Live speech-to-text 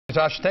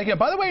Natasha, thank you.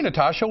 By the way,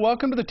 Natasha,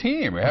 welcome to the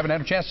team. We haven't had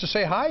a chance to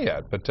say hi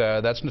yet, but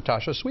that's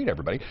Natasha Sweet,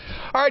 everybody.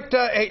 All right,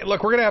 hey,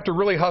 look, we're going to have to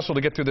really hustle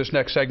to get through this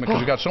next segment because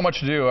we've got so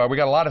much to do. We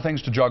got a lot of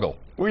things to juggle.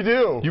 We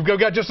do. You've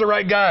got just the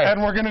right guy.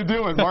 And we're going to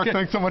do it. Mark,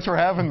 thanks so much for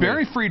having me.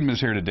 Barry Friedman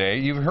is here today.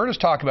 You've heard us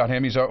talk about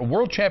him. He's a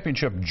world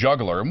championship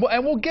juggler,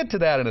 and we'll get to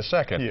that in a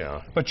second.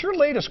 Yeah. But your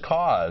latest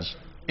cause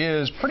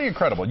is pretty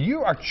incredible.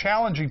 You are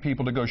challenging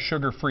people to go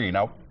sugar-free.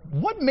 Now,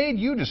 what made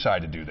you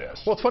decide to do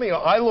this? Well, it's funny.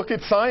 I look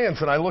at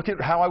science, and I look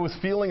at how I was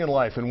feeling in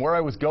life and where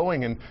I was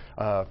going, and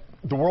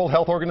the World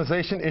Health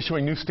Organization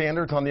issuing new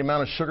standards on the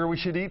amount of sugar we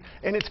should eat,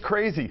 and it's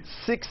crazy.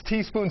 6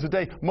 teaspoons a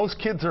day. Most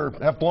kids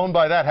have blown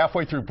by that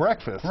halfway through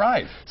breakfast.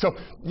 Right. So,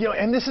 you know,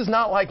 and this is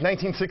not like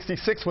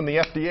 1966 when the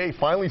FDA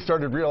finally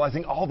started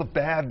realizing all the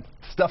bad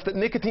stuff that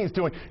nicotine's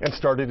doing and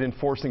started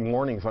enforcing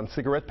warnings on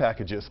cigarette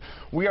packages.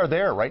 We are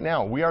there right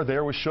now. We are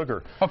there with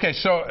sugar. Okay,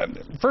 so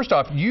first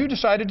off, you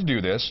decided to do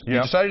this. Yep.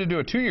 You decided to do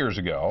it 2 years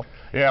ago.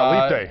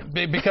 Yeah, leap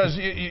day. Because,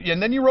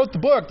 and then you wrote the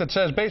book that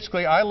says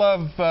basically, I love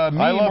me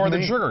more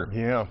than sugar.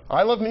 Yeah,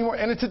 I love me more,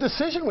 and it's a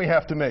decision we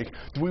have to make.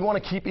 Do we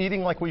want to keep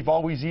eating like we've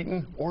always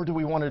eaten, or do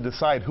we want to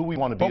decide who we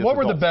want to be? But what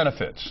were the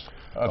benefits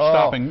of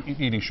stopping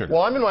eating sugar?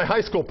 Well, I'm in my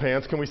high school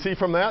pants. Can we see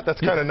from that?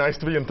 That's kind of nice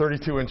to be in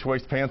 32-inch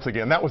waist pants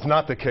again. That was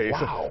not the case.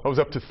 Wow. I was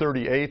up to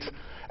 38.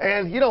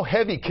 And, you know,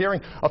 heavy,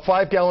 carrying a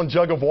 5-gallon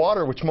jug of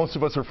water, which most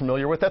of us are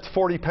familiar with, that's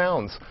 40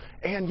 pounds.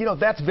 And, you know,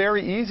 that's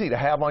very easy to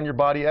have on your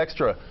body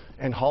extra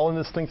and hauling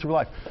this thing through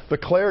life. The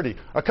clarity.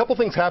 A couple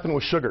things happen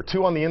with sugar,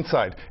 2 on the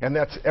inside, and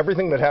that's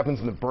everything that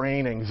happens in the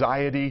brain,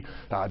 anxiety,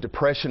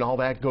 depression, all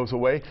that goes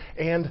away.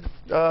 And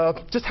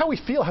just how we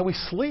feel, how we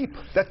sleep,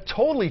 that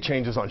totally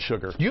changes on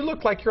sugar. You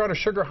look like you're on a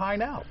sugar high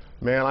now.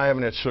 Man, I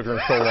haven't had sugar in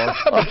so long.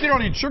 But you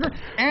don't eat sugar,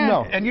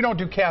 and you don't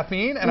do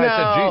caffeine. And no, I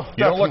said,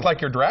 gee, you don't look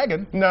like you're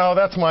dragging. No,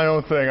 that's my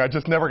own thing. I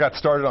just never got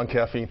started on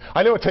caffeine.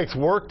 I know it takes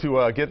work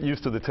to get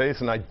used to the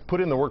taste, and I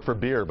put in the work for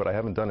beer, but I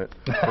haven't done it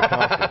for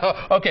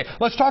coffee. Okay,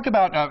 let's talk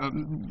about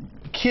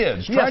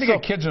kids. Trying to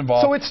get kids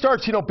involved. So it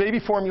starts, you know, baby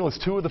formula is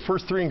 2 of the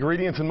first 3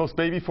 ingredients in most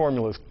baby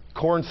formulas.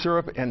 Corn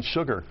syrup and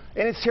sugar.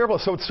 And it's terrible.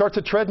 So it starts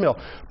a treadmill.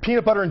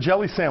 Peanut butter and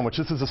jelly sandwich.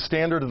 This is a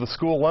standard of the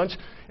school lunch.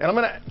 And I'm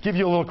going to give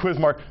you a little quiz,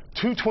 Mark.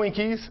 2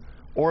 Twinkies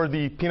or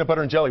the peanut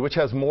butter and jelly? Which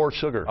has more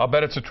sugar? I'll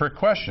bet it's a trick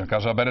question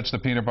because I'll bet it's the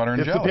peanut butter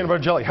and jelly. It's the peanut butter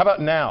and jelly. How about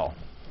now?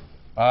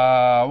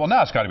 Well,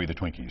 now it's got to be the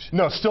Twinkies.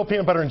 No, still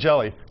peanut butter and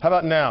jelly. How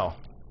about now?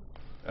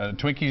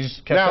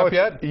 Twinkies catch up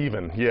yet?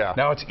 Even, yeah.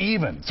 Now it's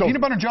even. So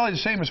peanut butter and jelly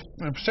is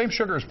the same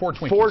sugar as 4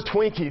 Twinkies. 4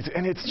 Twinkies,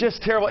 and it's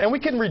just terrible. And we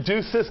can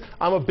reduce this.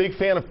 I'm a big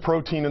fan of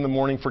protein in the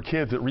morning for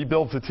kids. It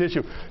rebuilds the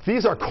tissue.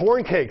 These are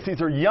corn cakes.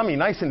 These are yummy,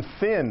 nice and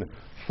thin.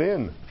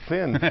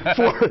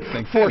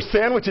 For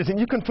sandwiches, and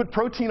you can put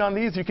protein on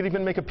these. You can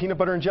even make a peanut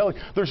butter and jelly.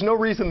 There's no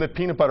reason that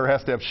peanut butter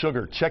has to have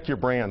sugar. Check your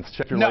brands,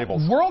 check your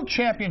labels. World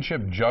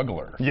Championship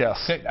juggler.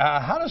 Yes.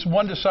 How does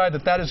one decide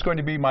that is going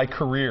to be my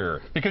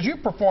career? Because you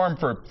perform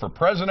for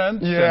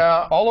presidents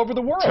all over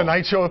the world.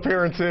 Tonight Show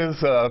appearances,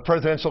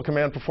 presidential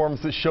command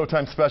performances,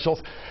 Showtime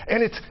specials,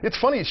 and it's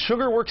funny.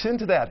 Sugar works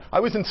into that. I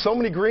was in so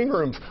many green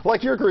rooms,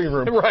 like your green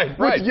room,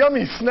 with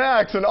yummy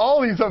snacks and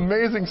all these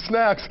amazing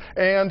snacks,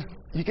 and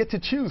you get to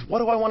choose. What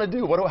do I want to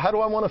do? How do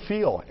I want to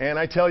feel? And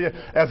I tell you,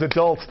 as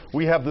adults,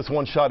 we have this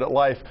one shot at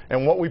life,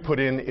 and what we put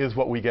in is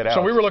what we get out.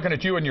 So we were looking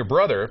at you and your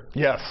brother.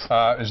 Yes.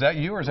 Is that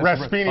you or is that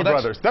Raspini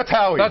Brothers? That's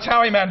Howie. That's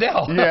Howie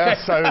Mandel.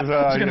 Yes. I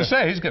was going to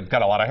say, he's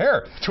got a lot of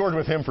hair. Toured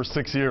with him for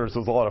 6 years. It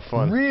was a lot of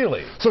fun.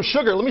 Really? So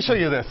sugar, let me show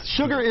you this.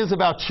 Sugar is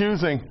about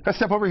choosing. Can I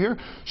step over here?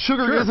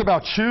 Sugar is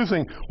about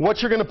choosing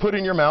what you're going to put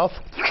in your mouth.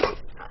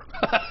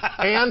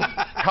 And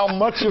how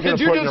much you're going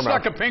to put in your mouth. Did you just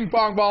stuck a ping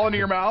pong ball into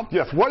your mouth?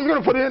 Yes. What you're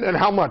going to put in and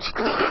how much.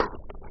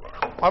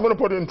 I'm going to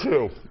put in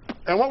 2.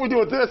 And what we do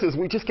with this is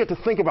we just get to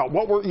think about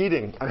what we're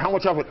eating and how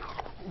much of it.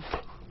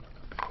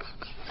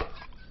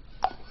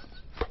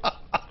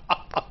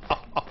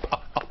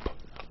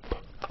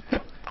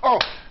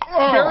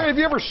 Barry, have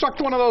you ever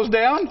sucked one of those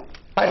down?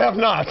 I have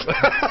not,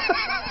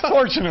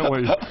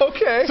 fortunately.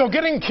 Okay. So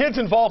getting kids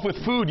involved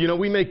with food, you know,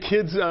 we make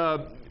kids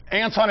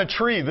ants on a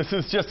tree. This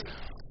is just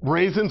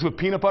raisins with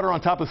peanut butter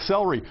on top of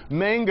celery.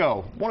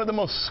 Mango, one of the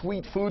most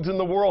sweet foods in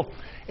the world.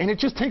 And it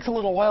just takes a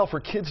little while for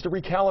kids to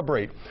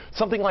recalibrate.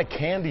 Something like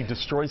candy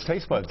destroys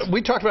taste buds.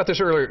 We talked about this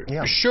earlier.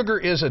 Yeah. Sugar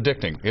is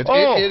addicting.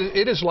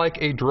 It is like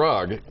a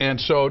drug. And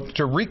so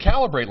to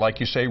recalibrate, like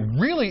you say,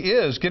 really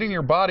is getting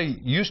your body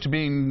used to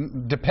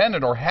being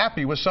dependent or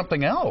happy with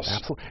something else.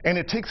 Absolutely. And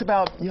it takes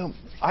about, you know,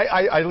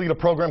 I lead a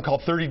program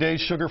called 30 Days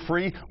Sugar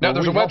Free. Now,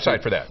 there's a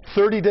website for that.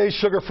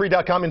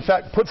 30dayssugarfree.com. In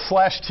fact, put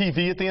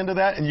 /TV at the end of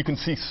that, and you can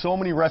see so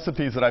many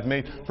recipes that I've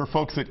made for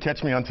folks that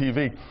catch me on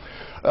TV.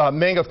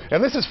 Mangoes.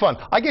 And this is fun.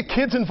 I get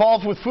kids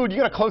involved with food. You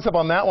got a close-up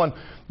on that one.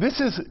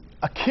 This is,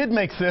 a kid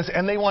makes this,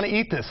 and they want to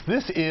eat this.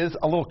 This is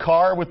a little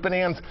car with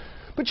bananas.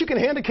 But you can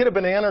hand a kid a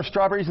banana or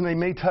strawberries and they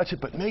may touch it,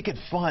 but make it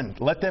fun.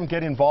 Let them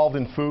get involved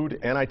in food,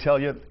 and I tell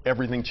you,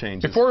 everything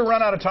changes. Before we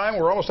run out of time,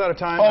 we're almost out of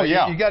time. Oh,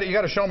 yeah. You got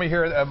to show me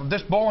here.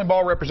 This bowling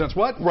ball represents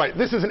what? Right.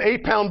 This is an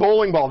 8-pound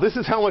bowling ball. This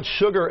is how much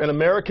sugar an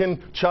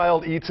American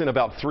child eats in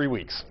about 3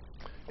 weeks.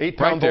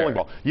 8-pound bowling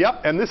ball.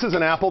 Yep, and this is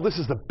an apple. This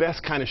is the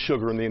best kind of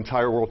sugar in the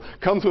entire world.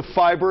 Comes with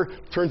fiber,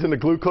 turns into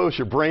glucose.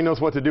 Your brain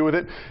knows what to do with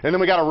it. And then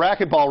we got a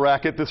racquetball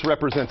racket. This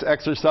represents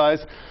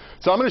exercise.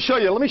 So I'm going to show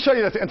you. Let me show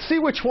you this and see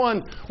which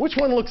one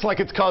looks like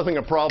it's causing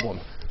a problem.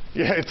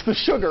 Yeah, it's the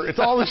sugar. It's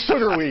all the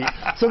sugar we eat.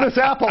 So this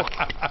apple,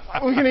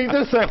 we can eat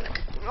this thing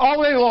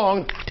all day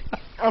long.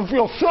 I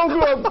feel so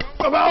good.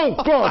 Oh,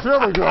 gosh,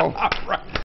 there we go.